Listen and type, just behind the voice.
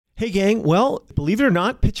Hey, gang. Well, believe it or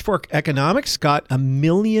not, Pitchfork Economics got 1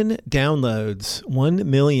 million downloads, 1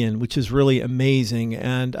 million, which is really amazing.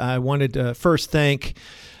 And I wanted to first thank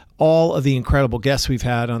all of the incredible guests we've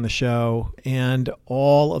had on the show and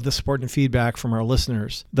all of the support and feedback from our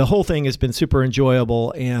listeners. The whole thing has been super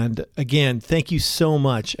enjoyable. And again, thank you so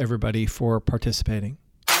much, everybody, for participating.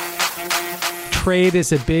 Trade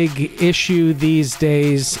is a big issue these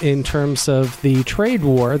days in terms of the trade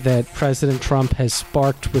war that President Trump has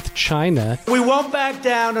sparked with China. We won't back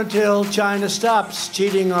down until China stops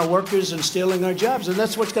cheating our workers and stealing our jobs, and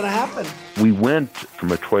that's what's going to happen. We went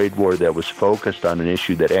from a trade war that was focused on an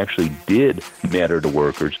issue that actually did matter to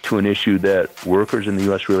workers to an issue that workers in the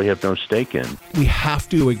U.S. really have no stake in. We have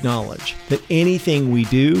to acknowledge that anything we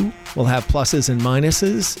do will have pluses and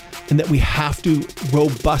minuses, and that we have to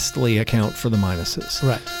robustly account for the minuses.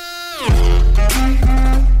 Right.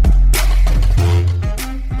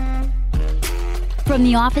 From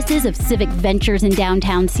the offices of Civic Ventures in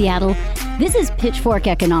downtown Seattle, this is Pitchfork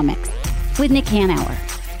Economics with Nick Hanauer.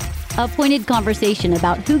 A pointed conversation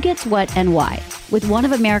about who gets what and why with one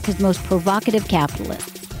of America's most provocative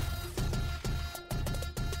capitalists.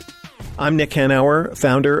 I'm Nick Hanauer,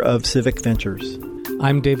 founder of Civic Ventures.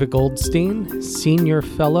 I'm David Goldstein, Senior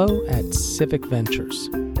Fellow at Civic Ventures.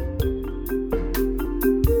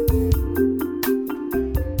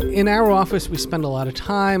 In our office, we spend a lot of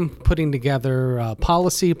time putting together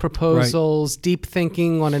policy proposals, deep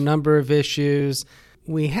thinking on a number of issues.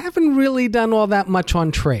 We haven't really done all that much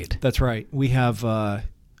on trade. That's right. We have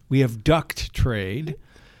ducked trade.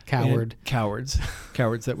 Cowards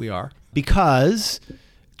that we are. Because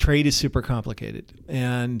trade is super complicated.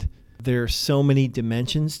 And there are so many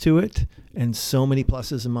dimensions to it, and so many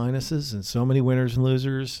pluses and minuses, and so many winners and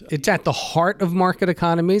losers. It's at the heart of market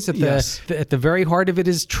economies. At the very heart of it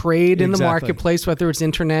is trade in the marketplace, whether it's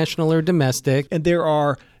international or domestic. And there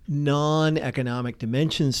are non-economic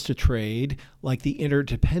dimensions to trade, like the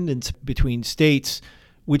interdependence between states,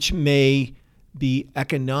 which may be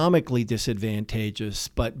economically disadvantageous,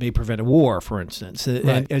 but may prevent a war, for instance. Right.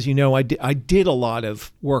 And as you know, I did a lot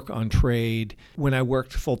of work on trade when I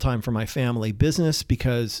worked full-time for my family business,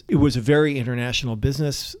 because it was a very international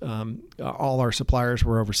business. All our suppliers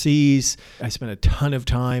were overseas. I spent a ton of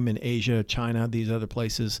time in Asia, China, these other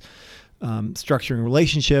places, structuring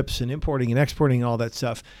relationships and importing and exporting and all that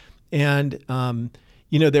stuff. And,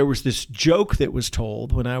 there was this joke that was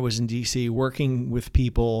told when I was in D.C. working with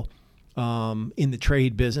people in the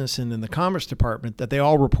trade business and in the Commerce Department, that they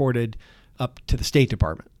all reported up to the State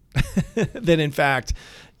Department. That in fact,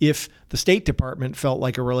 if the State Department felt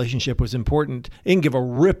like a relationship was important, it didn't give a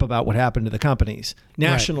rip about what happened to the companies.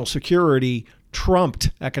 National security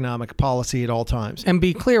trumped economic policy at all times. And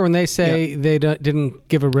be clear, when they say they didn't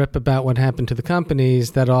give a rip about what happened to the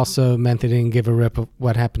companies, that also meant they didn't give a rip of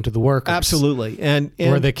what happened to the workers. Absolutely. And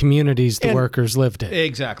or the communities the workers lived in.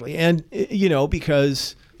 Exactly. And,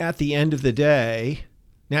 because at the end of the day,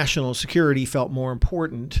 national security felt more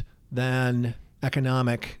important than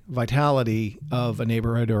economic vitality of a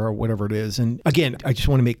neighborhood or whatever it is. And again, I just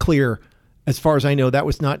want to make clear, as far as I know, that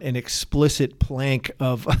was not an explicit plank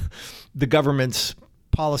of the government's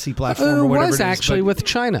policy platform or whatever it is. It was actually with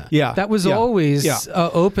China. Yeah. That was always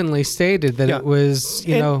openly stated that it was,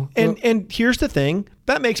 And here's the thing,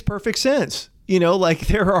 that makes perfect sense.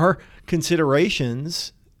 There are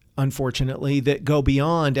considerations, unfortunately, that go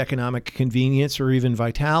beyond economic convenience or even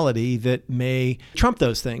vitality that may trump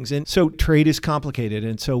those things. And so trade is complicated.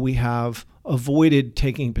 And so we have avoided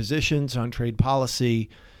taking positions on trade policy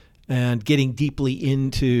and getting deeply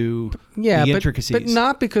into the intricacies. But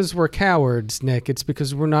not because we're cowards, Nick. It's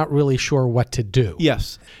because we're not really sure what to do.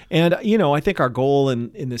 Yes. And, I think our goal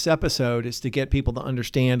in this episode is to get people to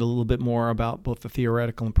understand a little bit more about both the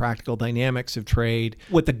theoretical and practical dynamics of trade,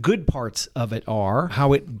 what the good parts of it are,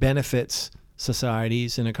 how it benefits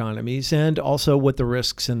societies and economies, and also what the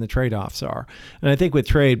risks and the trade-offs are. And I think with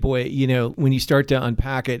trade, boy, when you start to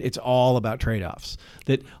unpack it, it's all about trade-offs.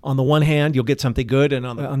 That on the one hand, you'll get something good, and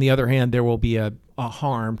on the other hand, there will be a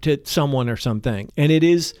harm to someone or something. And it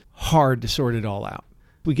is hard to sort it all out.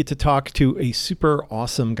 We get to talk to a super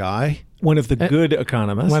awesome guy, one of the good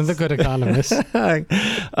economists.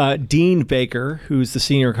 Dean Baker, who's the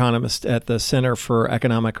senior economist at the Center for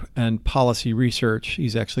Economic and Policy Research.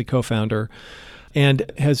 He's actually co-founder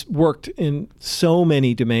and has worked in so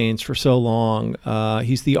many domains for so long.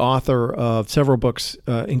 He's the author of several books,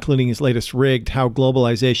 including his latest, Rigged: How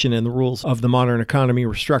Globalization and the Rules of the Modern Economy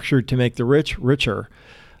Were Structured to Make the Rich Richer.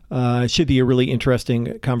 It should be a really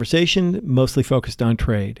interesting conversation, mostly focused on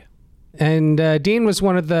trade. And Dean was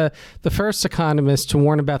one of the first economists to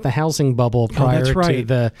warn about the housing bubble prior to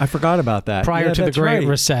the I forgot about that. prior to the Great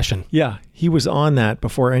Recession. Yeah, he was on that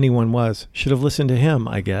before anyone was. Should have listened to him,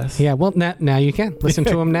 I guess. Yeah, well, now you can listen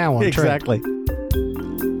to him now on Exactly. Trade.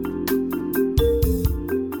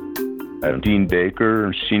 I'm Dean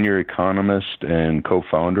Baker, senior economist and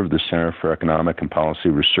co-founder of the Center for Economic and Policy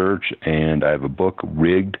Research, and I have a book,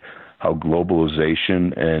 Rigged: How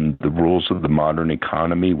Globalization and the Rules of the Modern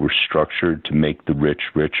Economy Were Structured to Make the Rich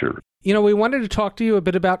Richer. You know, we wanted to talk to you a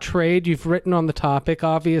bit about trade. You've written on the topic.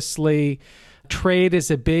 Obviously, trade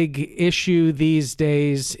is a big issue these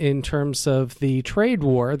days in terms of the trade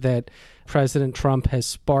war that President Trump has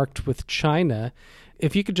sparked with China.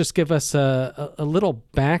 If you could just give us a little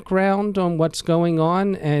background on what's going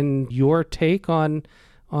on and your take on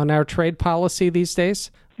our trade policy these days.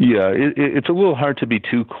 Yeah, it's a little hard to be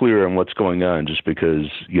too clear on what's going on just because,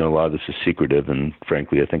 a lot of this is secretive. And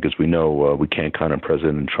frankly, I think, as we know, we can't count on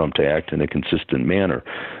President Trump to act in a consistent manner.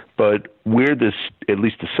 But where this, at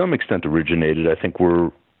least to some extent, originated, I think were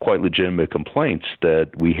quite legitimate complaints that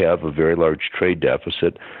we have a very large trade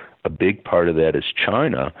deficit. A big part of that is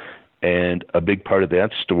China. And a big part of that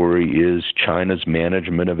story is China's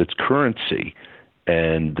management of its currency.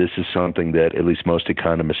 And this is something that at least most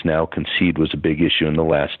economists now concede was a big issue in the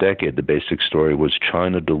last decade. The basic story was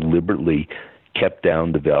China deliberately kept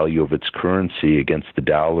down the value of its currency against the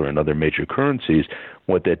dollar and other major currencies.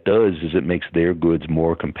 What that does is it makes their goods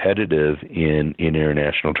more competitive in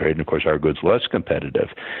international trade, and of course our goods less competitive.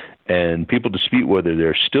 And people dispute whether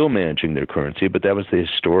they're still managing their currency, but that was the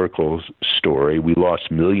historical story. We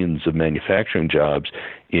lost millions of manufacturing jobs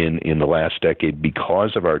in the last decade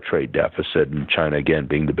because of our trade deficit, and China, again,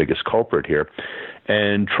 being the biggest culprit here.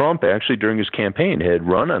 And Trump, actually, during his campaign, had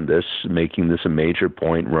run on this, making this a major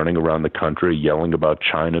point, running around the country, yelling about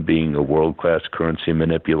China being a world-class currency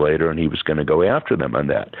manipulator, and he was going to go after them on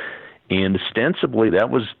that. And ostensibly, that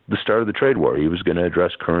was the start of the trade war. He was going to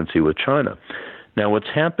address currency with China. Now, what's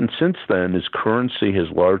happened since then is currency has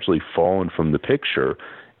largely fallen from the picture,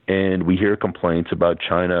 and we hear complaints about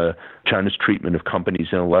China's treatment of companies'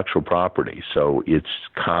 intellectual property. So it's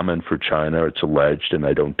common for China, it's alleged, and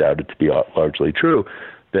I don't doubt it to be largely true,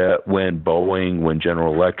 that when Boeing, when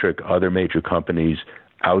General Electric, other major companies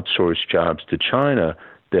outsource jobs to China,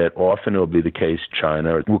 that often it will be the case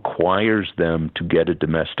China requires them to get a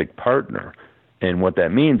domestic partner. And what that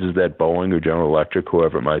means is that Boeing or General Electric,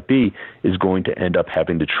 whoever it might be, is going to end up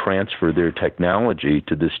having to transfer their technology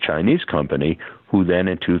to this Chinese company, who then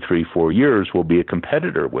in 2, 3, 4 years will be a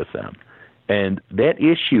competitor with them. And that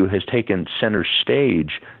issue has taken center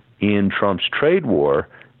stage in Trump's trade war,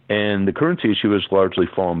 and the currency issue has largely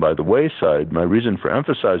fallen by the wayside. My reason for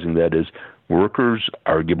emphasizing that is workers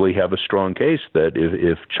arguably have a strong case that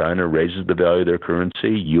if China raises the value of their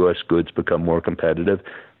currency, U.S. goods become more competitive,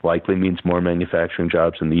 likely means more manufacturing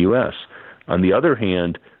jobs in the U.S. On the other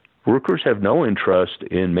hand, workers have no interest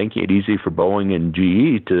in making it easy for Boeing and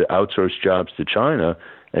GE to outsource jobs to China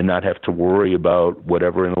and not have to worry about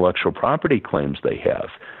whatever intellectual property claims they have.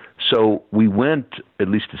 So we went, at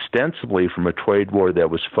least ostensibly, from a trade war that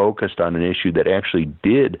was focused on an issue that actually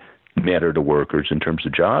did matter to workers in terms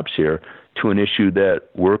of jobs here, to an issue that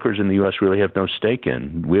workers in the U.S. really have no stake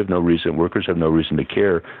in. Workers have no reason to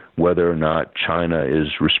care whether or not China is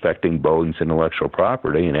respecting Boeing's intellectual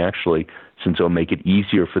property. And actually, since it'll make it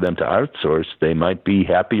easier for them to outsource, they might be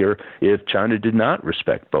happier if China did not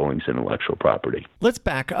respect Boeing's intellectual property. Let's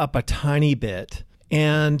back up a tiny bit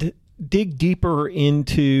and dig deeper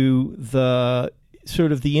into the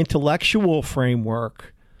sort of the intellectual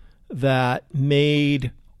framework that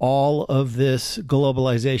made all of this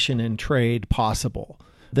globalization and trade possible.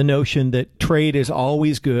 The notion that trade is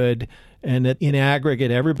always good and that in aggregate,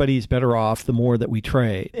 everybody's better off the more that we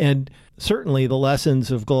trade. And certainly the lessons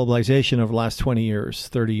of globalization over the last 20 years,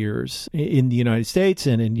 30 years in the United States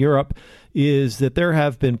and in Europe is that there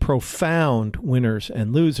have been profound winners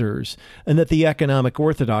and losers, and that the economic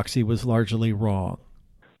orthodoxy was largely wrong.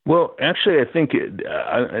 Well, actually, I think,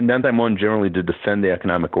 not that I'm one generally to defend the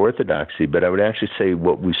economic orthodoxy, but I would actually say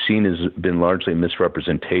what we've seen has been largely a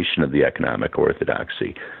misrepresentation of the economic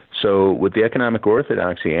orthodoxy. So what the economic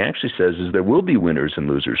orthodoxy actually says is there will be winners and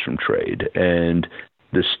losers from trade. And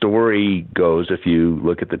the story goes, if you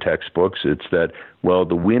look at the textbooks, it's that, well,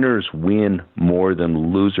 the winners win more than the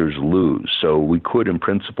losers lose. So we could, in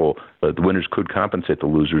principle, the winners could compensate the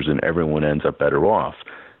losers and everyone ends up better off.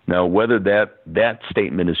 Now, whether that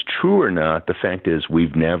statement is true or not, the fact is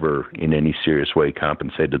we've never in any serious way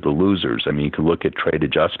compensated the losers. I mean, you can look at trade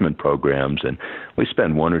adjustment programs, and we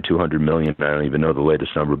spend $100 or $200 million, I don't even know the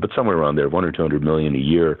latest number, but somewhere around there, $100 or $200 million a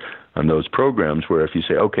year on those programs, where if you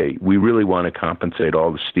say, okay, we really want to compensate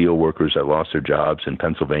all the steel workers that lost their jobs in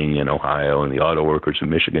Pennsylvania and Ohio and the auto workers in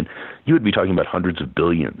Michigan, you would be talking about hundreds of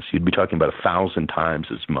billions. You'd be talking about 1,000 times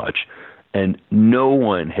as much. And no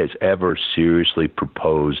one has ever seriously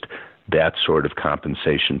proposed that sort of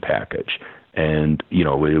compensation package. And,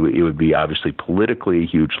 it would be obviously politically a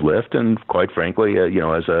huge lift. And quite frankly,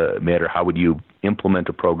 as a matter, how would you implement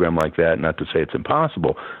a program like that? Not to say it's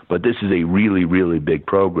impossible, but this is a really, really big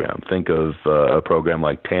program. Think of a program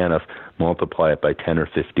like TANF, multiply it by 10 or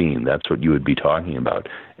 15. That's what you would be talking about.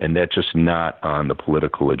 And that's just not on the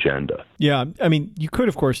political agenda. Yeah. I mean, you could,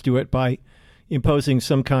 of course, do it by imposing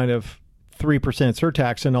some kind of 3%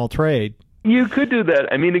 surtax in all trade. You could do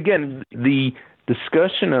that. I mean, again, the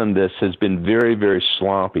discussion on this has been very, very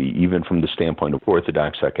sloppy, even from the standpoint of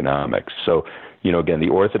orthodox economics. So, again, the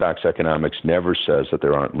orthodox economics never says that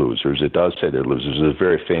there aren't losers. It does say there are losers. There's a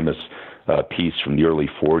very famous piece from the early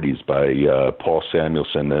 40s by Paul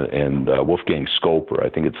Samuelson and Wolfgang Skolper. I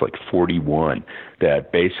think it's like 41,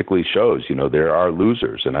 that basically shows, there are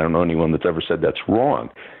losers. And I don't know anyone that's ever said that's wrong.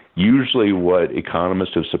 Usually what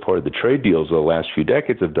economists who have supported the trade deals of the last few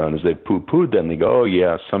decades have done is they've poo-pooed them. They go, oh,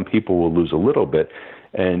 yeah, some people will lose a little bit.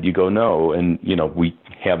 And you go, no. And, we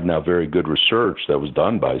have now very good research that was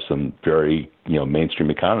done by some very, mainstream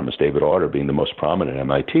economists, David Autor being the most prominent at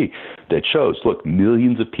MIT, that shows, look,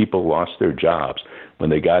 millions of people lost their jobs. When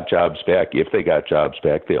they got jobs back, if they got jobs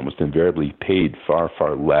back, they almost invariably paid far,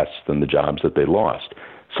 far less than the jobs that they lost.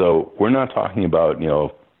 So we're not talking about, a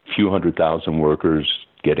few 100,000 workers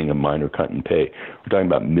getting a minor cut in pay. We're talking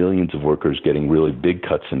about millions of workers getting really big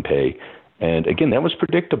cuts in pay. And again, that was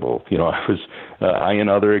predictable. I and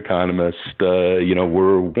other economists,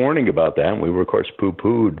 were warning about that. And we were, of course,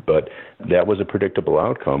 poo-pooed, but that was a predictable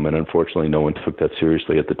outcome. And unfortunately, no one took that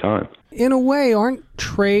seriously at the time. In a way, aren't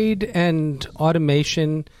trade and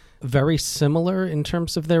automation very similar in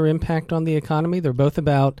terms of their impact on the economy? They're both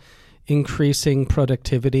about increasing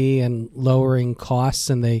productivity and lowering costs,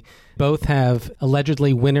 and they both have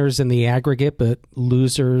allegedly winners in the aggregate, but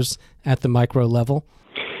losers at the micro level?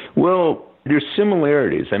 Well, there's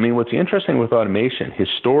similarities. I mean, what's interesting with automation,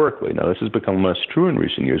 historically, now this has become less true in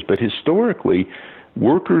recent years, but historically,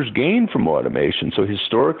 workers gain from automation. So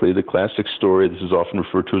historically, the classic story, this is often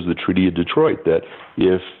referred to as the Treaty of Detroit, that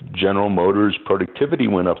if General Motors' productivity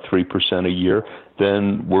went up 3% a year,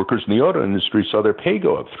 then workers in the auto industry saw their pay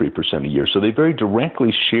go up 3% a year. So they very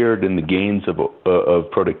directly shared in the gains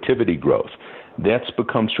of productivity growth. That's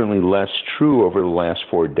become certainly less true over the last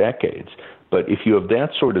 4 decades. But if you have that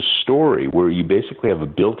sort of story where you basically have a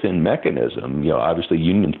built-in mechanism, obviously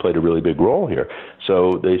unions played a really big role here.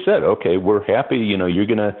 So they said, okay, we're happy, you're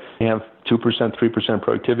going to have 2%, 3%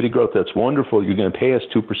 productivity growth. That's wonderful. You're going to pay us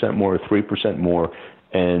 2% more or 3% more.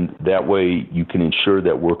 And that way you can ensure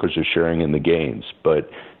that workers are sharing in the gains. But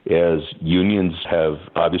as unions have,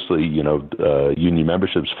 obviously, union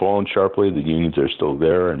membership's fallen sharply, the unions are still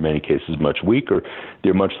there, in many cases much weaker,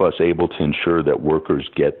 they're much less able to ensure that workers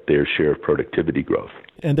get their share of productivity growth.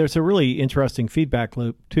 And there's a really interesting feedback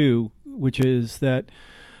loop, too, which is that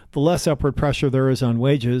the less upward pressure there is on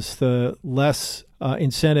wages, the less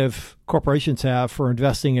incentive corporations have for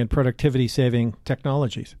investing in productivity-saving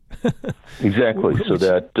technologies. Exactly. So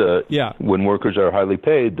that when workers are highly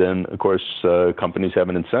paid, then, of course, companies have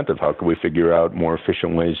an incentive. How can we figure out more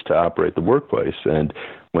efficient ways to operate the workplace? And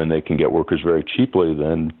when they can get workers very cheaply,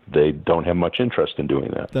 then they don't have much interest in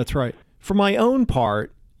doing that. That's right. For my own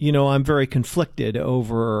part, I'm very conflicted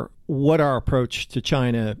over what our approach to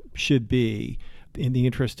China should be. In the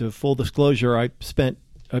interest of full disclosure, I spent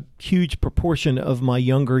a huge proportion of my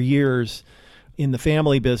younger years in the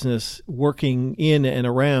family business working in and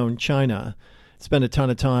around China. Spent a ton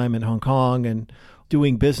of time in Hong Kong and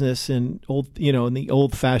doing business in the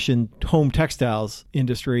old-fashioned home textiles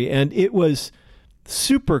industry. And it was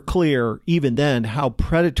super clear even then how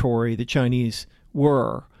predatory the Chinese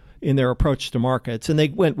were in their approach to markets. And they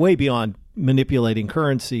went way beyond manipulating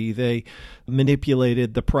currency. They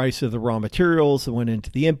manipulated the price of the raw materials that went into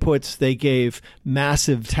the inputs. They gave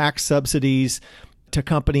massive tax subsidies to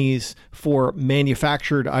companies for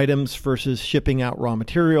manufactured items versus shipping out raw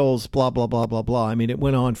materials, blah, blah, blah, blah, blah. I mean, it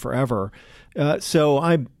went on forever. So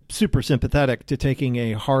I'm super sympathetic to taking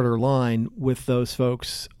a harder line with those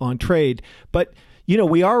folks on trade. But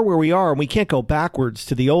we are where we are and we can't go backwards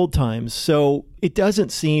to the old times. So it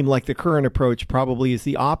doesn't seem like the current approach probably is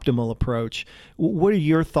the optimal approach. What are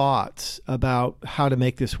your thoughts about how to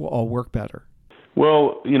make this all work better?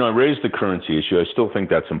 Well, I raised the currency issue. I still think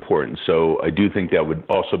that's important. So I do think that would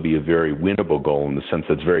also be a very winnable goal in the sense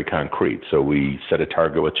that it's very concrete. So we set a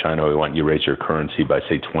target with China. We want you to raise your currency by,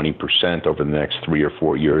 say, 20% over the next 3 or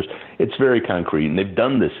 4 years. It's very concrete, and they've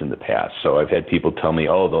done this in the past. So I've had people tell me,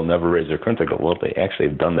 they'll never raise their currency. I go, well, they actually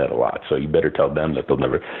have done that a lot. So you better tell them that they'll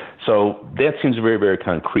never. So that seems very, very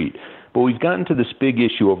concrete. But we've gotten to this big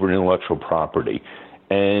issue over intellectual property.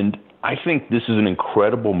 And I think this is an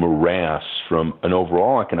incredible morass from an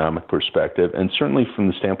overall economic perspective, and certainly from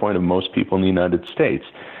the standpoint of most people in the United States.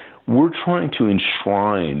 We're trying to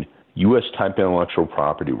enshrine U.S.-type intellectual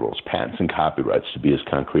property rules, patents and copyrights, to be as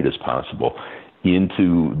concrete as possible,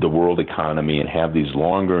 into the world economy and have these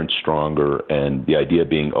longer and stronger, and the idea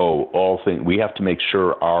being, we have to make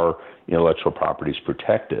sure our intellectual property is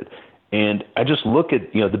protected. And I just look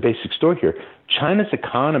at, the basic story here. China's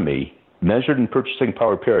economy, measured in purchasing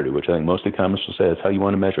power parity, which I think most economists will say that's how you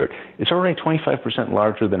want to measure it, it's already 25%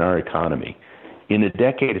 larger than our economy. In a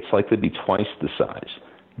decade, it's likely to be twice the size.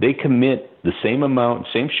 They commit the same amount,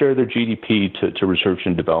 same share of their GDP to research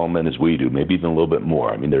and development as we do, maybe even a little bit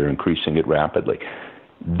more. I mean, they're increasing it rapidly.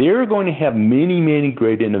 They're going to have many, many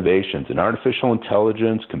great innovations in artificial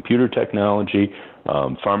intelligence, computer technology,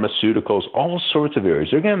 pharmaceuticals, all sorts of areas.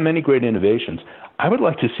 They're going to have many great innovations. I would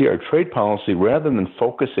like to see our trade policy, rather than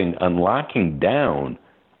focusing on locking down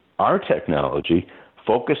our technology,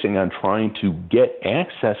 focusing on trying to get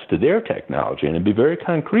access to their technology, and it'd be very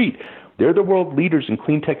concrete. They're the world leaders in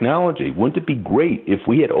clean technology. Wouldn't it be great if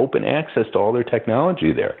we had open access to all their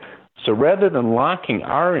technology there? So rather than locking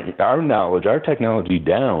our knowledge, our technology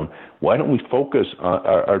down, why don't we focus on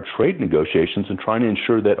our trade negotiations and trying to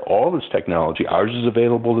ensure that all this technology, ours is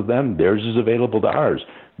available to them, theirs is available to ours?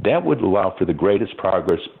 That would allow for the greatest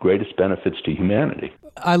progress, greatest benefits to humanity.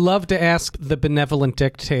 I love to ask the benevolent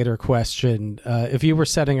dictator question. If you were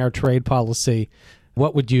setting our trade policy,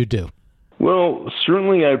 what would you do? Well,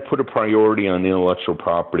 certainly I'd put a priority on the intellectual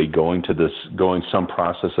property going some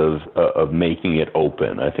process of making it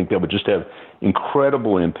open. I think that would just have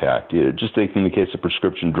incredible impact. Just taking the case of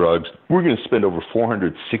prescription drugs, we're going to spend over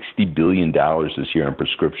 $460 billion this year on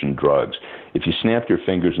prescription drugs. If you snapped your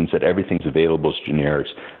fingers and said everything's available as generics,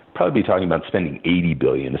 probably be talking about spending $80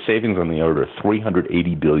 billion, a savings on the order of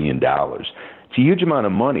 $380 billion. It's a huge amount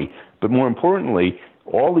of money, but more importantly,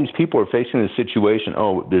 all these people are facing this situation.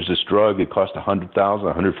 There's this drug. It costs $100,000,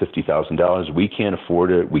 $150,000. We can't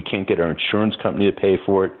afford it. We can't get our insurance company to pay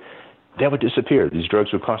for it. That would disappear. These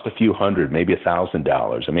drugs would cost a few hundred, maybe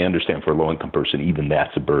 $1,000. I mean, I understand for a low-income person, even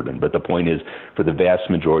that's a burden. But the point is, for the vast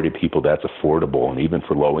majority of people, that's affordable. And even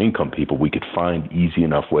for low-income people, we could find easy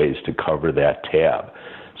enough ways to cover that tab.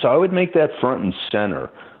 So I would make that front and center.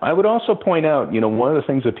 I would also point out, one of the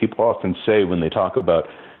things that people often say when they talk about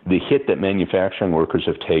the hit that manufacturing workers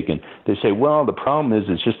have taken, they say, well, the problem is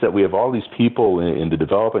it's just that we have all these people in the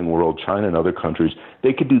developing world, China and other countries,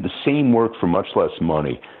 they could do the same work for much less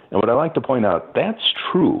money. And what I like to point out, that's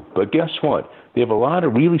true. But guess what? They have a lot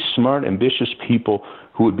of really smart, ambitious people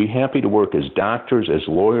who would be happy to work as doctors, as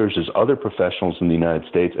lawyers, as other professionals in the United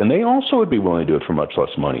States, and they also would be willing to do it for much less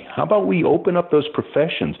money. How about we open up those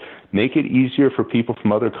professions, make it easier for people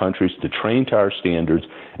from other countries to train to our standards,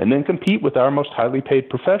 and then compete with our most highly paid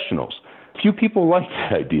professionals? Few people like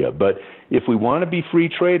that idea, but if we want to be free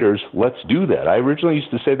traders, let's do that. I originally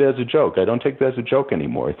used to say that as a joke. I don't take that as a joke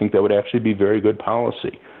anymore. I think that would actually be very good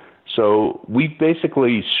policy. So we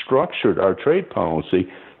basically structured our trade policy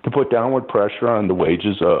to put downward pressure on the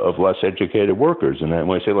wages of less educated workers. And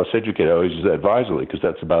when I say less educated, I always use that advisedly, because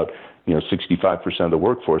that's about 65% of the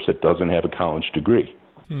workforce that doesn't have a college degree.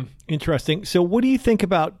 Interesting. So what do you think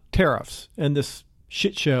about tariffs and this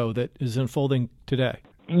shit show that is unfolding today?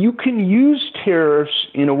 You can use tariffs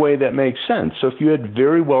in a way that makes sense. So if you had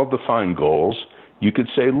very well-defined goals, you could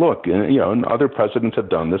say, look, and other presidents have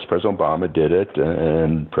done this. President Obama did it,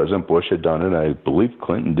 and President Bush had done it. I believe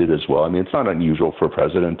Clinton did as well. I mean, it's not unusual for a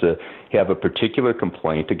president to have a particular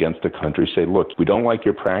complaint against a country, say, look, we don't like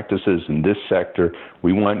your practices in this sector.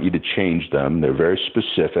 We want you to change them. They're very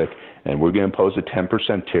specific, and we're going to impose a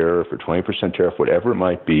 10% tariff or 20% tariff, whatever it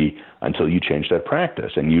might be, until you change that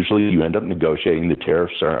practice. And usually you end up negotiating. The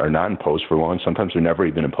tariffs are not imposed for long. Sometimes they're never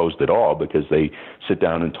even imposed at all, because they sit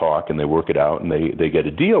down and talk and they work it out and they get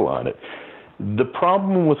a deal on it. The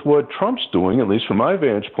problem with what Trump's doing, at least from my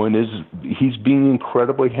vantage point, is he's being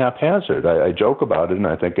incredibly haphazard. I joke about it, and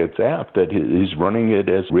I think it's apt that he's running it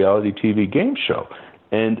as a reality TV game show.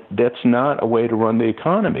 And that's not a way to run the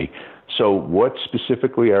economy. So what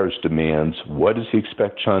specifically are his demands? What does he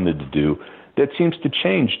expect China to do? That seems to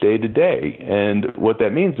change day to day. And what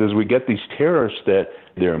that means is we get these tariffs that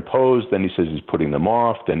they're imposed, then he says he's putting them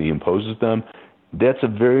off, then he imposes them. That's a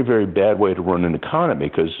very, very bad way to run an economy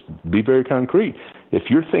because, be very concrete, if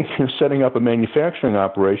you're thinking of setting up a manufacturing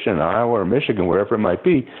operation in Iowa or Michigan, wherever it might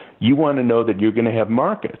be, you want to know that you're going to have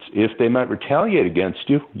markets. If they might retaliate against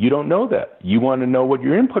you, you don't know that. You want to know what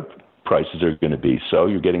your input prices are going to be. So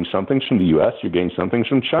you're getting some things from the U.S., you're getting some things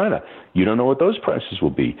from China. You don't know what those prices will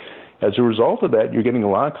be. As a result of that, you're getting a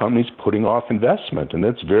lot of companies putting off investment, and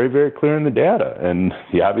that's very, very clear in the data. And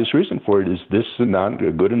the obvious reason for it is this is not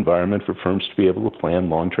a good environment for firms to be able to plan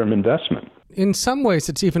long-term investment. In some ways,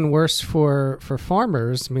 it's even worse for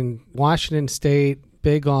farmers. I mean, Washington State,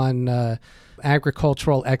 big on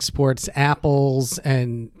agricultural exports, apples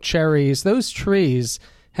and cherries. Those trees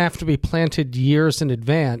have to be planted years in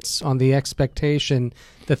advance on the expectation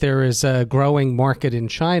that there is a growing market in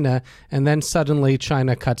China, and then suddenly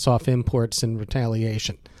China cuts off imports in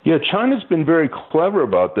retaliation. Yeah, China's been very clever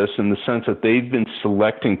about this in the sense that they've been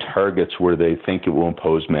selecting targets where they think it will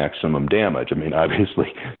impose maximum damage. I mean,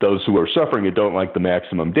 obviously, those who are suffering it don't like the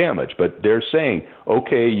maximum damage, but they're saying,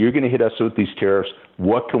 okay, you're going to hit us with these tariffs.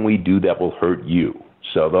 What can we do that will hurt you?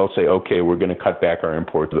 So they'll say, okay, we're going to cut back our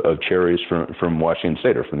imports of cherries from Washington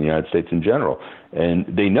State or from the United States in general. And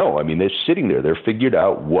they know, I mean, they're sitting there. They're figured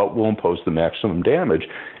out what will impose the maximum damage.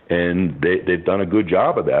 And they've done a good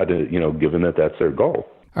job of that, given that that's their goal.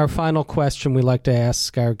 Our final question we like to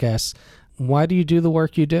ask our guests, why do you do the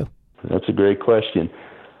work you do? That's a great question.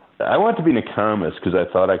 I wanted to be an economist because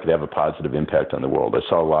I thought I could have a positive impact on the world. I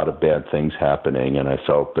saw a lot of bad things happening, and I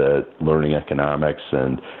felt that learning economics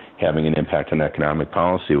and having an impact on economic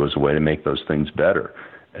policy was a way to make those things better.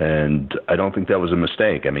 And I don't think that was a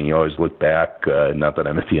mistake. I mean, you always look back, not that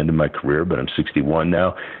I'm at the end of my career, but I'm 61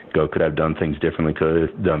 now. Could I have done things differently? Could I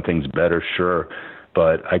have done things better? Sure.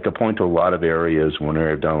 But I could point to a lot of areas. One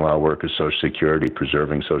area I've done a lot of work is Social Security,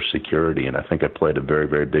 preserving Social Security. And I think I played a very,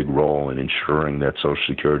 very big role in ensuring that Social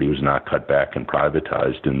Security was not cut back and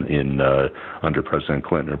privatized under President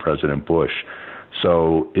Clinton or President Bush.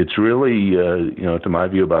 So it's really, to my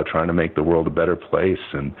view, about trying to make the world a better place.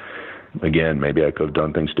 And again, maybe I could have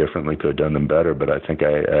done things differently, could have done them better, but I think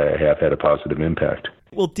I have had a positive impact.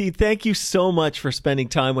 Well, Dee, thank you so much for spending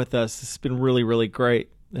time with us. It's been really, really great.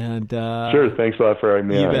 And sure, thanks a lot for having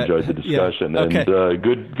me on. I enjoyed the discussion. Yeah. Okay. And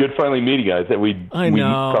good finally meeting you. I think we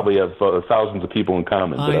probably have thousands of people in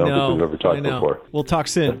common, but I don't think we've ever talked before. We'll talk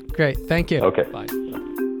soon. Great. Thank you. Okay. Bye.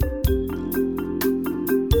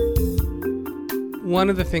 One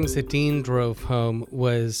of the things that Dean drove home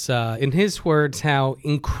was, in his words, how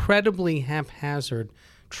incredibly haphazard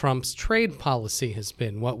Trump's trade policy has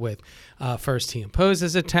been. What with first he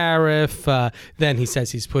imposes a tariff, then he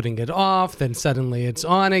says he's putting it off, then suddenly it's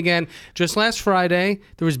on again. Just last Friday,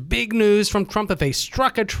 there was big news from Trump that they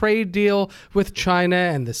struck a trade deal with China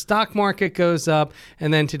and the stock market goes up.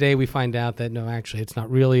 And then today we find out that, no, actually, it's not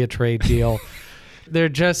really a trade deal. They're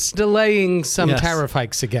just delaying some tariff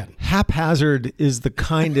hikes again. Haphazard is the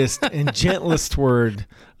kindest and gentlest word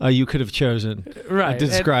you could have chosen to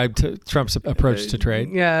describe Trump's approach to trade.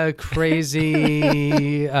 Yeah,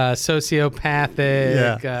 crazy,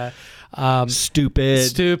 sociopathic,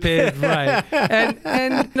 stupid, right?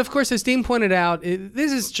 And of course, as Dean pointed out,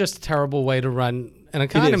 this is just a terrible way to run an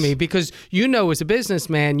economy because as a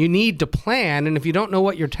businessman, you need to plan, and if you don't know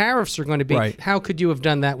what your tariffs are going to be, how could you have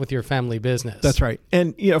done that with your family business? That's right.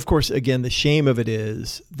 And of course, again, the shame of it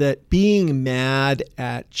is that being mad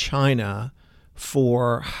at China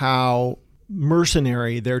for how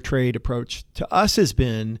mercenary their trade approach to us has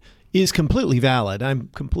been is completely valid. I'm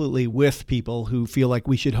completely with people who feel like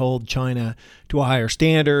we should hold China to a higher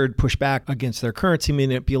standard, push back against their currency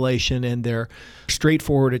manipulation and their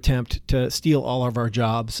straightforward attempt to steal all of our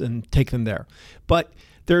jobs and take them there. But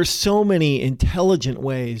there's so many intelligent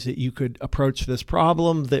ways that you could approach this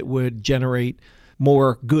problem that would generate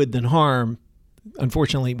more good than harm.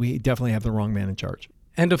 Unfortunately, we definitely have the wrong man in charge.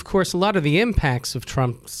 And of course, a lot of the impacts of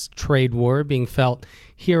Trump's trade war being felt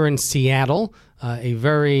here in Seattle, a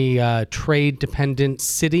very trade-dependent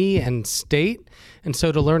city and state. And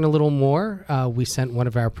so to learn a little more, we sent one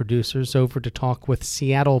of our producers over to talk with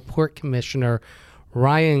Seattle Port Commissioner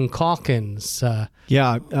Ryan Calkins. On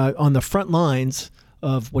the front lines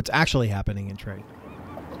of what's actually happening in trade.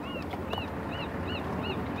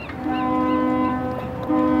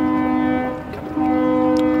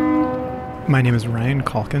 My name is Ryan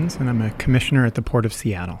Calkins, and I'm a commissioner at the Port of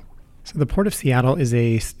Seattle. So the Port of Seattle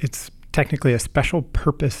it's technically a special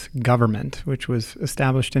purpose government, which was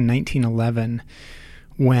established in 1911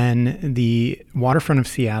 when the waterfront of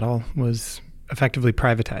Seattle was effectively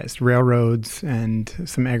privatized. Railroads and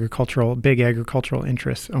some big agricultural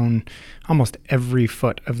interests own almost every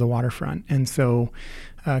foot of the waterfront. And so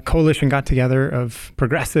a coalition got together of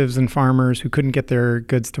progressives and farmers who couldn't get their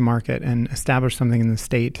goods to market and established something in the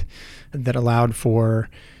state that allowed for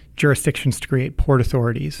jurisdictions to create port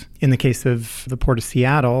authorities. In the case of the Port of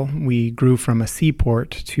Seattle, we grew from a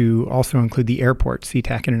seaport to also include the airport,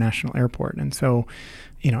 SeaTac International Airport. And so,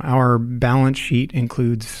 our balance sheet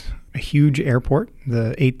includes a huge airport,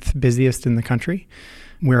 the 8th busiest in the country.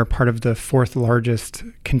 We're part of the 4th largest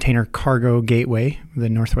container cargo gateway, the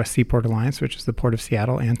Northwest Seaport Alliance, which is the Port of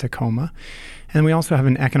Seattle and Tacoma. And we also have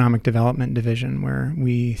an economic development division where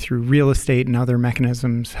we, through real estate and other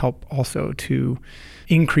mechanisms, help also to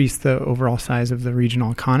increase the overall size of the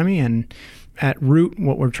regional economy. And at root,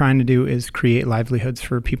 what we're trying to do is create livelihoods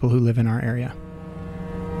for people who live in our area.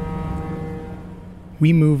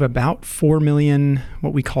 We move about 4 million,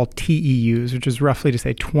 what we call TEUs, which is roughly to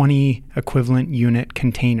say 20 equivalent unit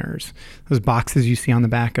containers, those boxes you see on the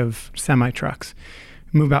back of semi-trucks.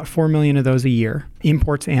 We move about 4 million of those a year,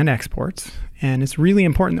 imports and exports. And it's really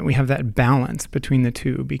important that we have that balance between the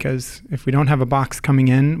two, because if we don't have a box coming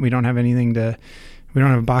in, we don't have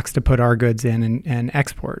a box to put our goods in and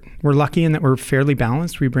export. We're lucky in that we're fairly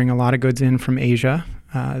balanced. We bring a lot of goods in from Asia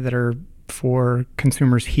that are for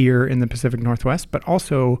consumers here in the Pacific Northwest, but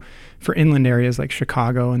also for inland areas like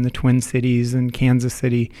Chicago and the Twin Cities and Kansas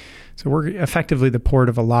City. So we're effectively the port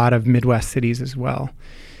of a lot of Midwest cities as well.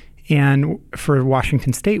 And for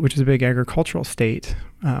Washington State, which is a big agricultural state,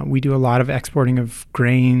 we do a lot of exporting of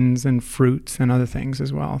grains and fruits and other things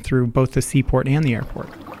as well through both the seaport and the airport.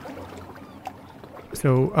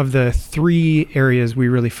 So of the 3 areas we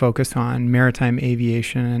really focus on, maritime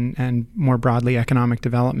aviation and more broadly economic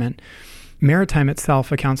development, maritime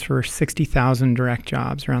itself accounts for 60,000 direct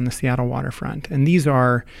jobs around the Seattle waterfront. And these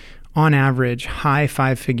are, on average, high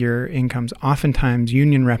 5-figure incomes, oftentimes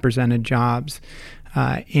union-represented jobs.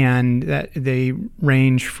 And that they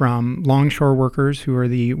range from longshore workers, who are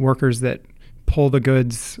the workers that pull the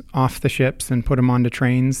goods off the ships and put them onto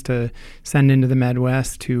trains to send into the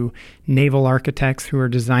Midwest, to naval architects who are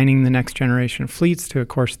designing the next generation of fleets, to, of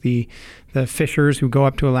course, the fishers who go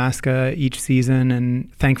up to Alaska each season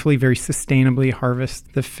and thankfully very sustainably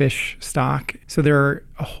harvest the fish stock. So there are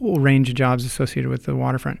a whole range of jobs associated with the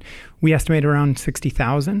waterfront. We estimate around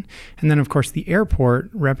 60,000. And then, of course, the airport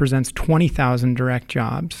represents 20,000 direct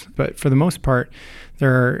jobs. But for the most part,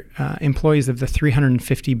 there are employees of the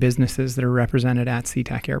 350 businesses that are represented at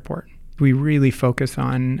SeaTac Airport. We really focus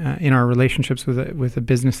on, in our relationships with the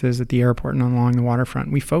businesses at the airport and along the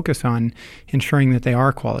waterfront, we focus on ensuring that they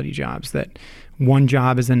are quality jobs, that one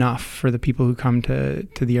job is enough for the people who come to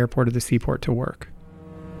the airport or the seaport to work.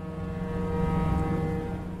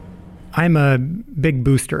 I'm a big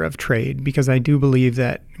booster of trade because I do believe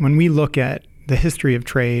that when we look at the history of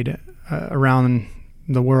trade around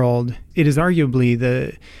the world, it is arguably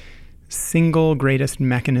the single greatest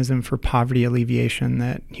mechanism for poverty alleviation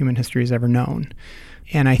that human history has ever known.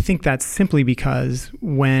 And I think that's simply because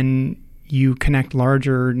when you connect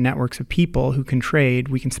larger networks of people who can trade,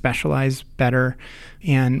 we can specialize better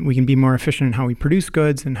and we can be more efficient in how we produce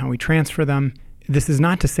goods and how we transfer them. This is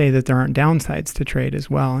not to say that there aren't downsides to trade as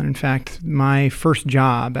well. And in fact, my first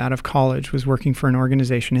job out of college was working for an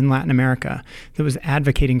organization in Latin America that was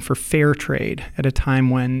advocating for fair trade at a time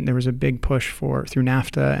when there was a big push through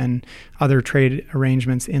NAFTA and other trade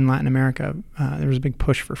arrangements in Latin America, there was a big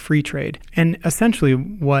push for free trade. And essentially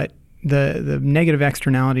what the negative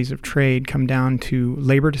externalities of trade come down to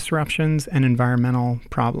labor disruptions and environmental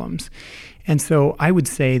problems. And so I would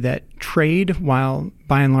say that trade, while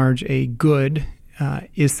by and large a good,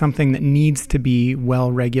 is something that needs to be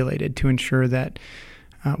well regulated to ensure that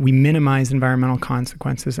we minimize environmental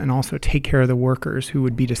consequences and also take care of the workers who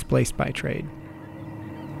would be displaced by trade.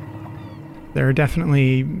 There are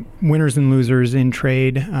definitely winners and losers in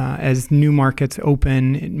trade. As new markets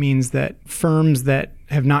open, it means that firms that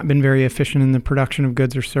have not been very efficient in the production of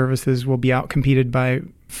goods or services will be outcompeted by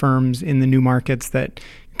firms in the new markets that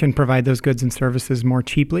can provide those goods and services more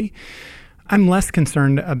cheaply. I'm less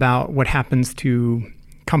concerned about what happens to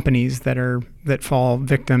companies that fall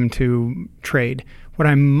victim to trade. What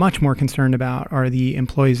I'm much more concerned about are the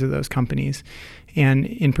employees of those companies, and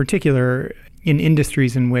in particular in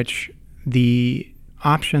industries in which the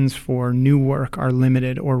options for new work are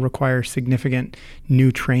limited or require significant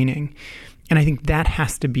new training. And I think that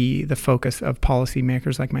has to be the focus of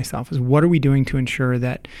policymakers like myself, is what are we doing to ensure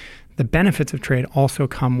that the benefits of trade also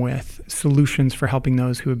come with solutions for helping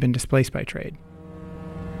those who have been displaced by trade.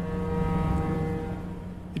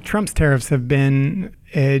 Trump's tariffs have been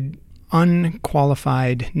an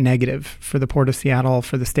unqualified negative for the Port of Seattle,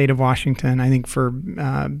 for the state of Washington, I think for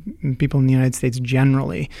people in the United States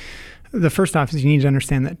generally. The first off is you need to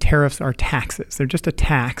understand that tariffs are taxes. They're just a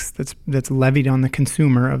tax that's levied on the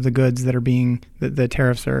consumer of the goods that the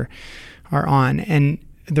tariffs are on. And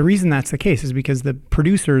the reason that's the case is because the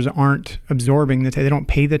producers aren't absorbing they don't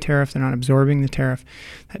pay the tariff, they're not absorbing the tariff.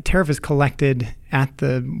 That tariff is collected at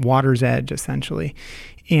the water's edge, essentially.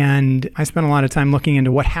 And I spent a lot of time looking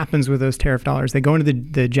into what happens with those tariff dollars. They go into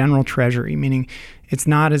the general treasury, meaning it's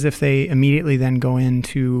not as if they immediately then go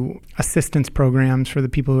into assistance programs for the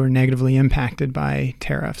people who are negatively impacted by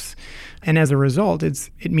tariffs. And as a result,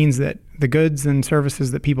 it means that the goods and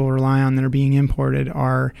services that people rely on that are being imported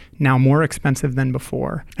are now more expensive than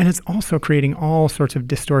before. And it's also creating all sorts of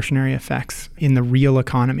distortionary effects in the real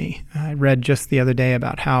economy. I read just the other day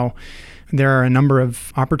about how there are a number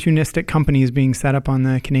of opportunistic companies being set up on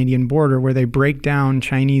the Canadian border where they break down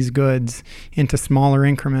Chinese goods into smaller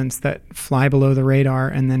increments that fly below the radar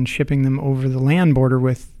and then shipping them over the land border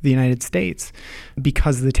with the United States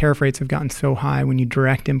because the tariff rates have gotten so high when you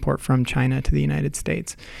direct import from China to the United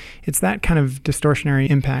States. It's that kind of distortionary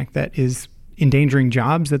impact that is endangering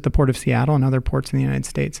jobs at the Port of Seattle and other ports in the United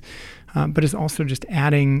States, but is also just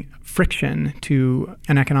adding friction to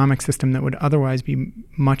an economic system that would otherwise be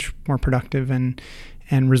much more productive and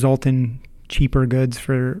result in cheaper goods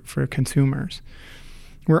for consumers.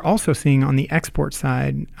 We're also seeing on the export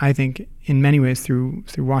side, I think, in many ways through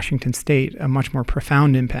Washington State, a much more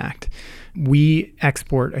profound impact. We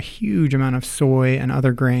export a huge amount of soy and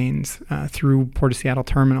other grains through Port of Seattle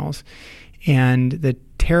terminals. And the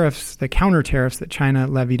tariffs, the counter tariffs that China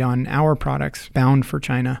levied on our products bound for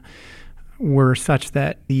China were such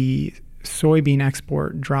that the soybean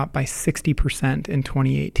export dropped by 60% in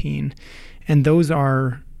 2018. And those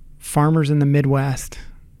are farmers in the Midwest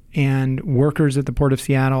and workers at the Port of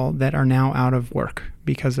Seattle that are now out of work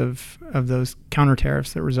because of those counter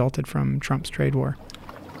tariffs that resulted from Trump's trade war.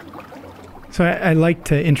 So I like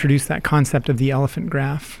to introduce that concept of the elephant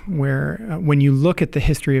graph, where when you look at the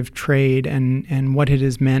history of trade and what it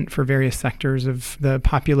has meant for various sectors of the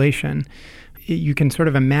population, you can sort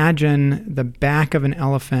of imagine the back of an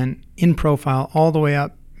elephant in profile all the way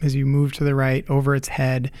up as you move to the right over its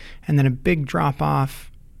head, and then a big drop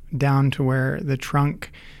off down to where the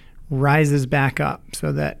trunk rises back up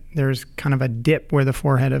so that there's kind of a dip where the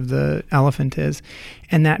forehead of the elephant is.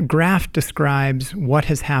 And that graph describes what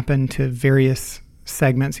has happened to various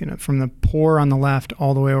segments, from the poor on the left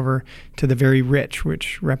all the way over to the very rich,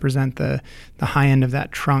 which represent the high end of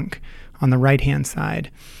that trunk on the right-hand side.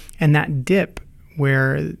 And that dip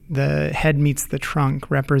where the head meets the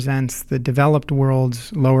trunk represents the developed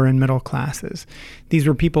world's lower and middle classes. These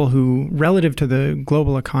were people who, relative to the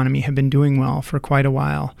global economy, have been doing well for quite a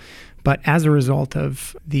while. But as a result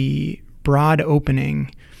of the broad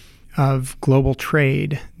opening of global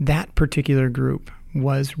trade, that particular group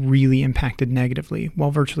was really impacted negatively,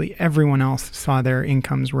 while virtually everyone else saw their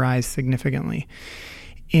incomes rise significantly.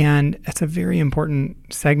 And that's a very important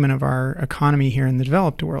segment of our economy here in the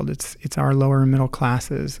developed world. It's our lower and middle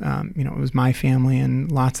classes. It was my family and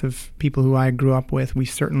lots of people who I grew up with. We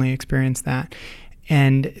certainly experienced that.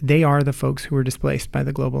 And they are the folks who are displaced by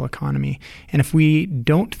the global economy. And if we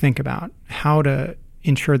don't think about how to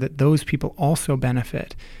ensure that those people also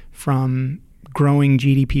benefit from growing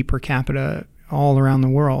GDP per capita all around the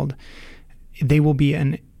world, they will be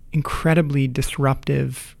an incredibly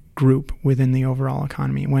disruptive group within the overall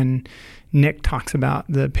economy. When Nick talks about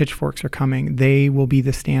the pitchforks are coming, they will be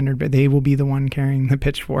the standard, but they will be the one carrying the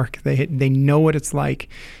pitchfork. They know what it's like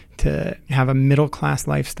to have a middle-class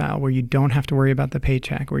lifestyle where you don't have to worry about the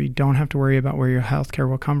paycheck, where you don't have to worry about where your health care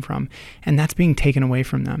will come from. And that's being taken away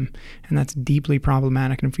from them. And that's deeply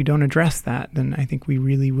problematic. And if we don't address that, then I think we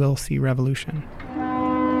really will see revolution.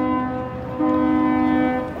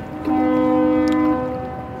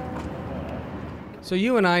 So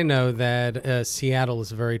you and I know that Seattle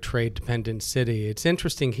is a very trade-dependent city. It's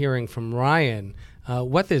interesting hearing from Ryan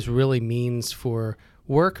what this really means for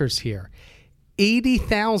workers here.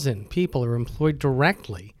 80,000 people are employed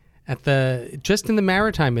directly just in the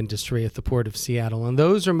maritime industry at the Port of Seattle. And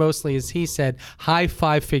those are mostly, as he said, high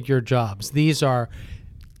five-figure jobs. These are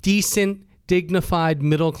decent, dignified,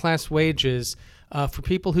 middle-class wages for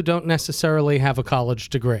people who don't necessarily have a college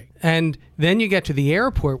degree. And then you get to the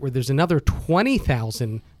airport where there's another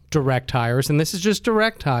 20,000 direct hires, and this is just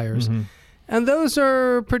direct hires. Mm-hmm. And those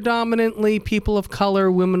are predominantly people of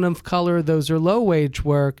color, women of color. Those are low-wage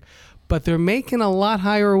work. but they're making a lot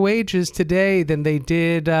higher wages today than they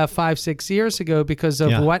did 5-6 years ago because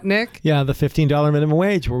of what, Nick? Yeah, the $15 minimum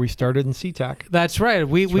wage where we started in SeaTac. That's right.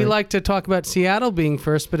 We like to talk about Seattle being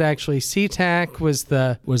first, but actually SeaTac was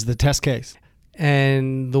the test case.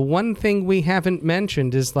 And the one thing we haven't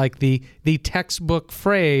mentioned is like the textbook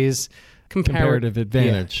phrase, comparative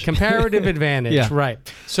advantage. Yeah, comparative advantage, yeah. Right.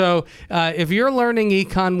 So if you're learning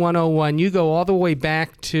Econ 101, you go all the way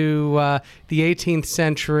back to the 18th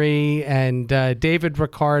century and David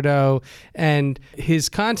Ricardo and his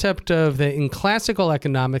concept of in classical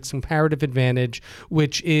economics, comparative advantage,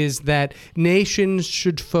 which is that nations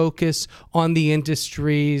should focus on the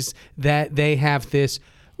industries that they have this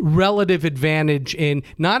relative advantage in,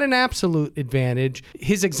 not an absolute advantage.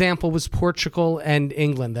 His example was Portugal and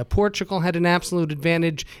England, that Portugal had an absolute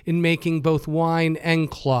advantage in making both wine and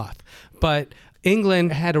cloth, but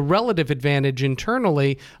England had a relative advantage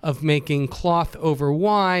internally of making cloth over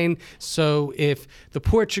wine. So if the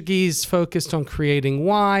Portuguese focused on creating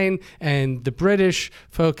wine and the British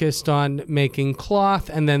focused on making cloth,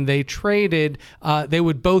 and then they traded, they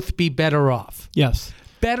would both be better off. Yes.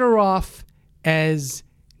 Better off as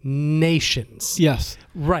nations. Yes.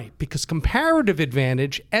 Right, because comparative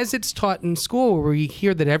advantage, as it's taught in school, where we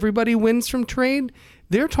hear that everybody wins from trade,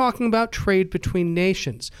 they're talking about trade between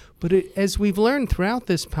nations. But as we've learned throughout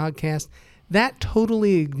this podcast, that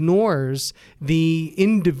totally ignores the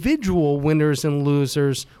individual winners and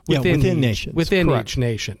losers within nations. Within Correct. Each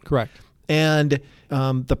nation. Correct. And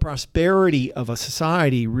the prosperity of a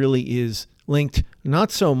society really is linked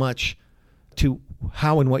not so much to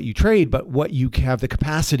how and what you trade, but what you have the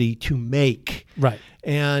capacity to make. Right.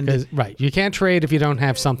 And right. You can't trade if you don't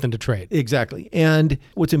have something to trade. Exactly. And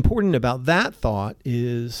what's important about that thought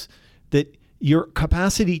is that your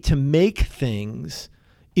capacity to make things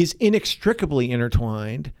is inextricably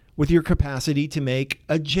intertwined with your capacity to make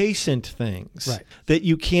adjacent things. Right. That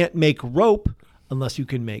you can't make rope unless you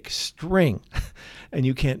can make string. And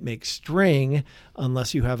you can't make string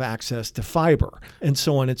unless you have access to fiber, and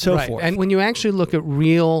so on and so forth. And when you actually look at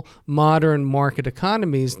real modern market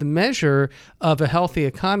economies, the measure of a healthy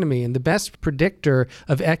economy and the best predictor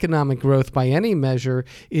of economic growth by any measure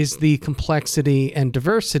is the complexity and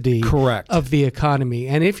diversity of the economy.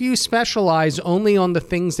 And if you specialize only on the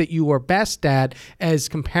things that you are best at, as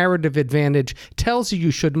comparative advantage tells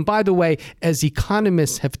you should, and by the way, as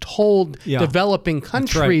economists have told developing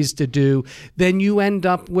countries to do, then you end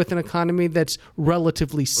up with an economy that's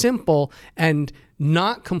relatively simple and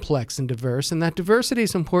not complex and diverse. And that diversity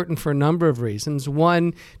is important for a number of reasons.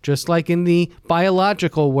 One, just like in the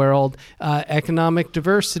biological world, economic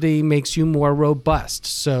diversity makes you more robust.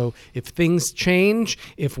 So if things change,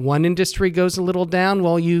 if one industry goes a little down,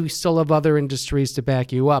 well, you still have other industries to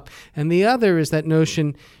back you up. And the other is that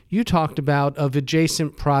notion you talked about of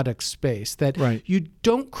adjacent product space, that you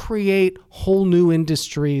don't create whole new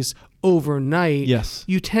industries overnight. Yes.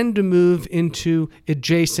 You tend to move into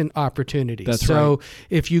adjacent opportunities. That's so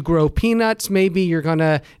if you grow peanuts, maybe you're going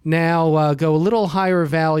to now go a little higher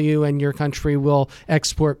value and your country will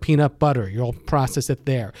export peanut butter. You'll process it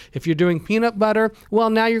there. If you're doing peanut butter, well,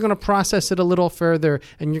 now you're going to process it a little further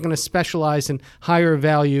and you're going to specialize in higher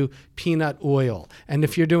value peanut oil. And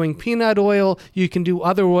if you're doing peanut oil, you can do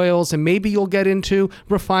other oils, and maybe you'll get into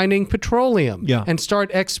refining petroleum and start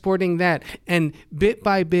exporting that. And bit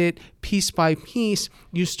by bit, piece by piece,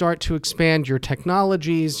 you start to expand your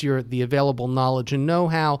technologies, the available knowledge and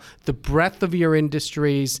know-how, the breadth of your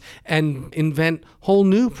industries, and invent whole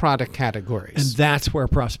new product categories. And that's where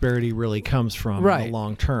prosperity really comes from in the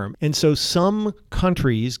long term. And so some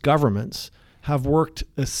countries, governments, have worked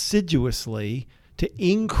assiduously to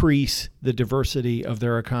increase the diversity of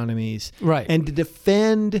their economies and to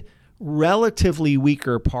defend relatively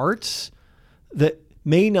weaker parts that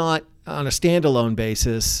may not, on a standalone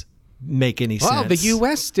basis, make any sense. Well, the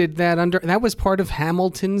U.S. did that that was part of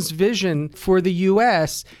Hamilton's vision for the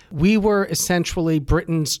U.S. We were essentially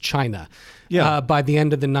Britain's China. By the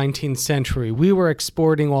end of the 19th century, we were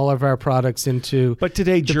exporting all of our products into But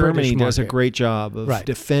today, the Germany British does a market. great job of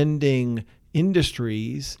defending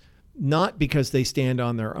industries, not because they stand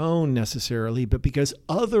on their own necessarily, but because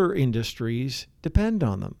other industries depend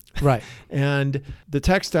on them. Right. And the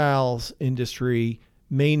textiles industry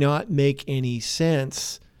may not make any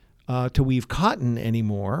sense to weave cotton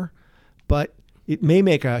anymore, but it may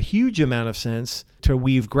make a huge amount of sense to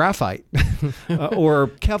weave graphite or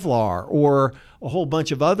Kevlar or a whole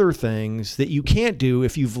bunch of other things that you can't do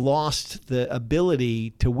if you've lost the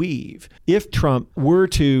ability to weave. If Trump were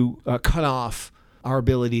to cut off our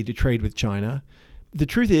ability to trade with China, the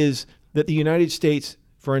truth is that the United States,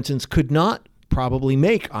 for instance, could not probably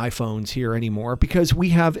make iPhones here anymore because we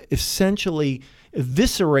have essentially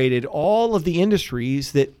eviscerated all of the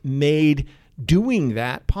industries that made doing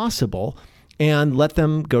that possible and let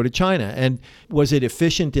them go to China. And was it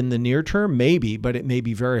efficient in the near term? Maybe, but it may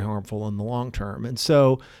be very harmful in the long term. And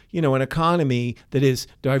so, an economy that is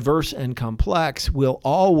diverse and complex will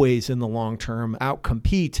always, in the long term,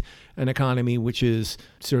 outcompete an economy which is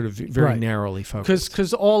sort of very narrowly focused.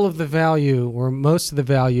 Because all of the value, or most of the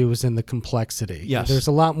value, is in the complexity. Yes. There's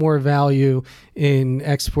a lot more value in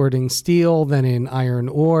exporting steel than in iron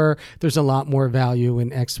ore. There's a lot more value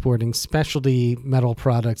in exporting specialty metal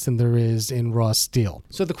products than there is in raw steel.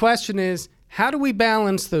 So the question is, how do we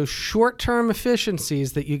balance those short-term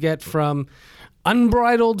efficiencies that you get from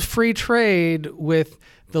unbridled free trade with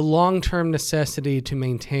the long-term necessity to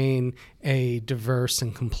maintain a diverse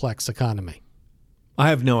and complex economy? I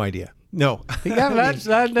have no idea. No. Yeah, that's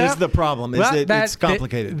the problem. It's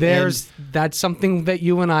complicated. That's something that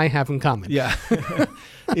you and I have in common. Yeah.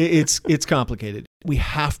 It's complicated. We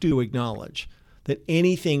have to acknowledge that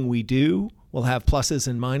anything we do will have pluses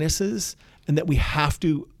and minuses, and that we have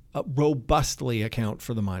to robustly account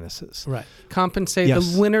for the minuses. Right. Compensate.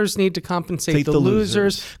 Yes. The winners need to compensate the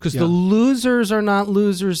losers, because the losers are not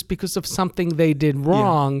losers because of something they did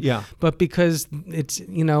wrong, but because it's,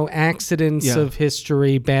 accidents of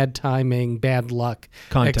history, bad timing, bad luck,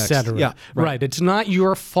 etc. Yeah, right. It's not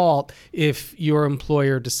your fault if your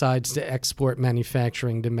employer decides to export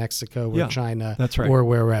manufacturing to Mexico or China or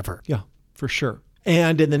wherever. Yeah, for sure.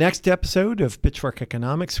 And in the next episode of Pitchfork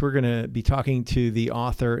Economics, we're going to be talking to the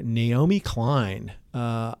author Naomi Klein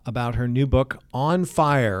about her new book, On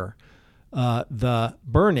Fire, The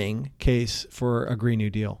Burning Case for a Green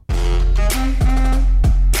New Deal.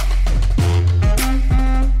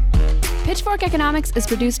 Pitchfork Economics is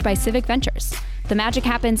produced by Civic Ventures. The magic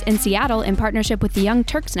happens in Seattle in partnership with the Young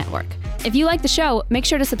Turks Network. If you like the show, make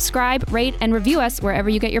sure to subscribe, rate, and review us wherever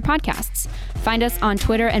you get your podcasts. Find us on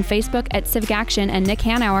Twitter and Facebook at Civic Action and Nick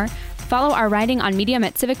Hanauer. Follow our writing on Medium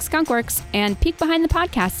at Civic Skunkworks, and peek behind the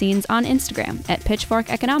podcast scenes on Instagram at Pitchfork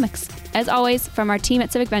Economics. As always, from our team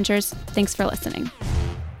at Civic Ventures, thanks for listening.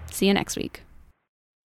 See you next week.